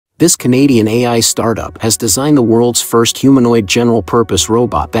This Canadian AI startup has designed the world's first humanoid general-purpose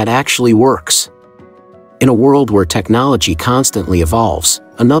robot that actually works. In a world where technology constantly evolves,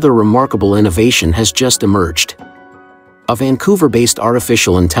 another remarkable innovation has just emerged. A Vancouver-based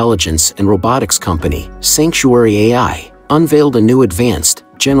artificial intelligence and robotics company, Sanctuary AI, unveiled a new advanced,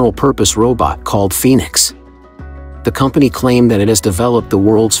 general-purpose robot called Phoenix. The company claimed that it has developed the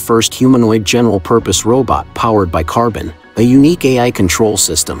world's first humanoid general-purpose robot powered by carbon, a unique AI control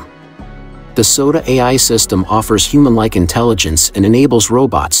system. The SOTA AI system offers human-like intelligence and enables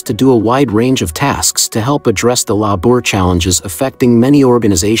robots to do a wide range of tasks to help address the labor challenges affecting many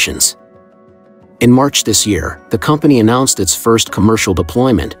organizations. In March this year, the company announced its first commercial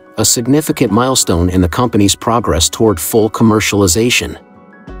deployment, a significant milestone in the company's progress toward full commercialization.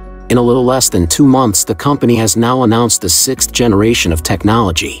 In a little less than 2 months, the company has now announced the 6th generation of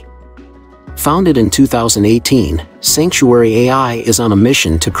technology. Founded in 2018, Sanctuary AI is on a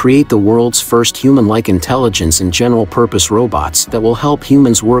mission to create the world's first human-like intelligence and general-purpose robots that will help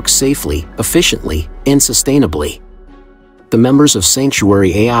humans work safely, efficiently, and sustainably. The members of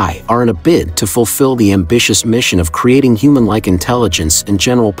Sanctuary AI are in a bid to fulfill the ambitious mission of creating human-like intelligence and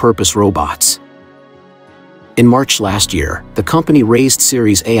general-purpose robots. In March last year, the company raised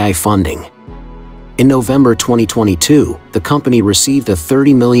Series AI funding. In November 2022, the company received a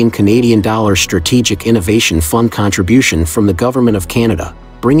 $30 million Canadian Strategic Innovation Fund contribution from the Government of Canada,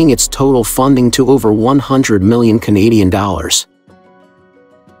 bringing its total funding to over $100 million Canadian dollars.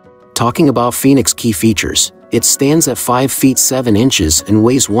 Talking about Phoenix key features, it stands at 5 feet 7 inches and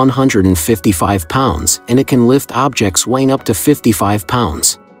weighs 155 pounds, and it can lift objects weighing up to 55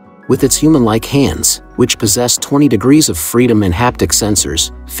 pounds. With its human-like hands, which possess 20 degrees of freedom and haptic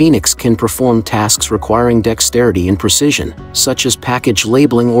sensors, Phoenix can perform tasks requiring dexterity and precision, such as package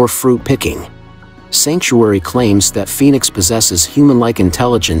labeling or fruit picking. Sanctuary claims that Phoenix possesses human-like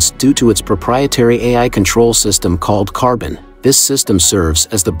intelligence due to its proprietary AI control system called Carbon. This system serves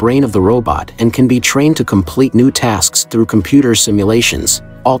as the brain of the robot and can be trained to complete new tasks through computer simulations.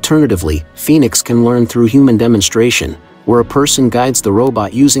 Alternatively, Phoenix can learn through human demonstration, where a person guides the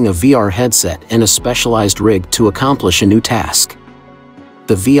robot using a VR headset and a specialized rig to accomplish a new task.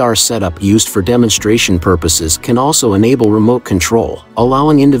 The VR setup used for demonstration purposes can also enable remote control,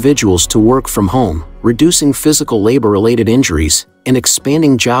 allowing individuals to work from home, reducing physical labor-related injuries, and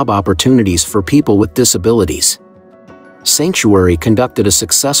expanding job opportunities for people with disabilities. Sanctuary conducted a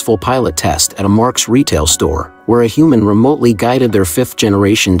successful pilot test at a Mark's retail store, where a human remotely guided their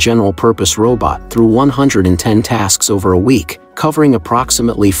 5th-generation general-purpose robot through 110 tasks over a week, covering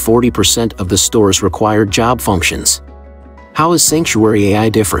approximately 40% of the store's required job functions. How is Sanctuary AI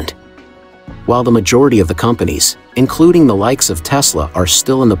different? While the majority of the companies, including the likes of Tesla, are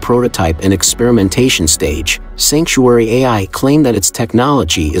still in the prototype and experimentation stage, Sanctuary AI claimed that its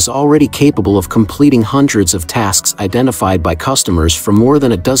technology is already capable of completing hundreds of tasks identified by customers from more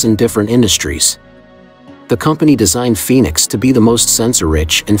than a dozen different industries. The company designed Phoenix to be the most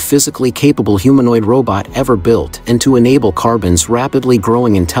sensor-rich and physically capable humanoid robot ever built and to enable Carbon's rapidly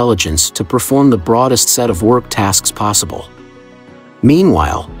growing intelligence to perform the broadest set of work tasks possible.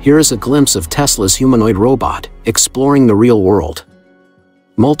 Meanwhile, here is a glimpse of Tesla's humanoid robot, exploring the real world.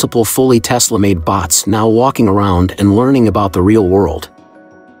 Multiple fully Tesla-made bots now walking around and learning about the real world.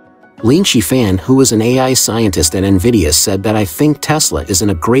 Lin Shifan, who is an AI scientist at NVIDIA, said that "I think Tesla is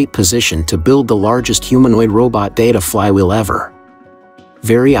in a great position to build the largest humanoid robot data flywheel ever.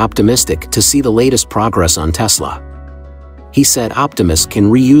 Very optimistic to see the latest progress on Tesla." He said Optimus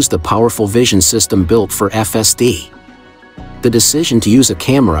can reuse the powerful vision system built for FSD. The decision to use a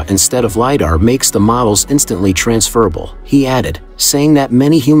camera instead of LiDAR makes the models instantly transferable, he added, saying that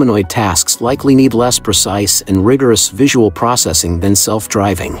many humanoid tasks likely need less precise and rigorous visual processing than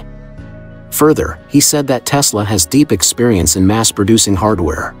self-driving. Further, he said that Tesla has deep experience in mass-producing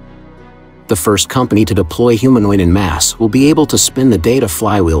hardware. The first company to deploy humanoid in mass will be able to spin the data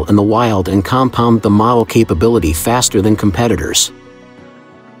flywheel in the wild and compound the model capability faster than competitors.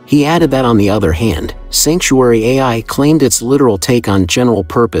 He added that on the other hand, Sanctuary AI claimed its literal take on general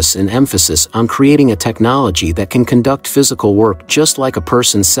purpose and emphasis on creating a technology that can conduct physical work just like a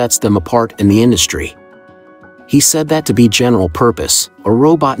person sets them apart in the industry. He said that to be general purpose, a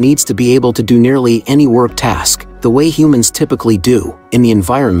robot needs to be able to do nearly any work task, the way humans typically do, in the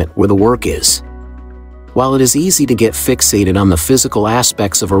environment where the work is. While it is easy to get fixated on the physical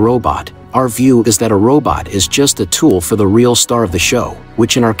aspects of a robot, our view is that a robot is just a tool for the real star of the show,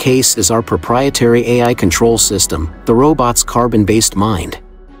 which in our case is our proprietary AI control system, the robot's carbon-based mind.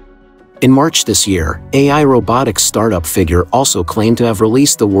 In March this year, AI robotics startup Figure also claimed to have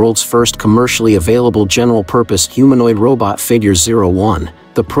released the world's first commercially available general-purpose humanoid robot Figure 01,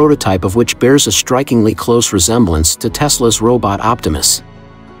 the prototype of which bears a strikingly close resemblance to Tesla's robot Optimus.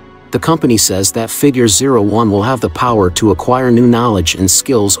 The company says that Figure 01 will have the power to acquire new knowledge and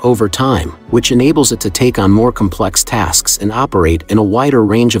skills over time, which enables it to take on more complex tasks and operate in a wider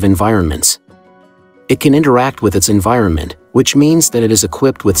range of environments. It can interact with its environment, which means that it is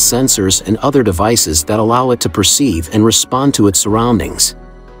equipped with sensors and other devices that allow it to perceive and respond to its surroundings.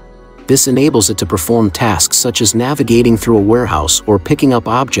 This enables it to perform tasks such as navigating through a warehouse or picking up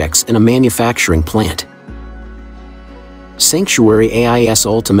objects in a manufacturing plant. Sanctuary AI's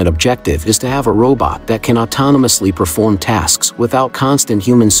ultimate objective is to have a robot that can autonomously perform tasks without constant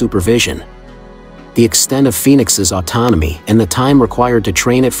human supervision. The extent of Phoenix's autonomy and the time required to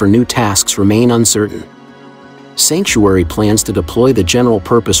train it for new tasks remain uncertain. Sanctuary plans to deploy the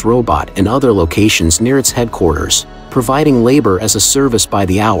general-purpose robot in other locations near its headquarters, providing labor as a service by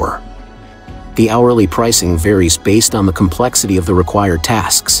the hour. The hourly pricing varies based on the complexity of the required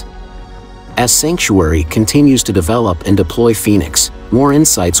tasks. As Sanctuary continues to develop and deploy Phoenix, more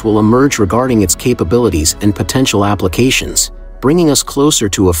insights will emerge regarding its capabilities and potential applications, bringing us closer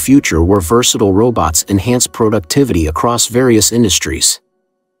to a future where versatile robots enhance productivity across various industries.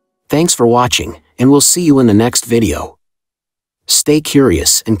 Thanks for watching, and we'll see you in the next video. Stay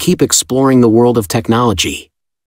curious and keep exploring the world of technology.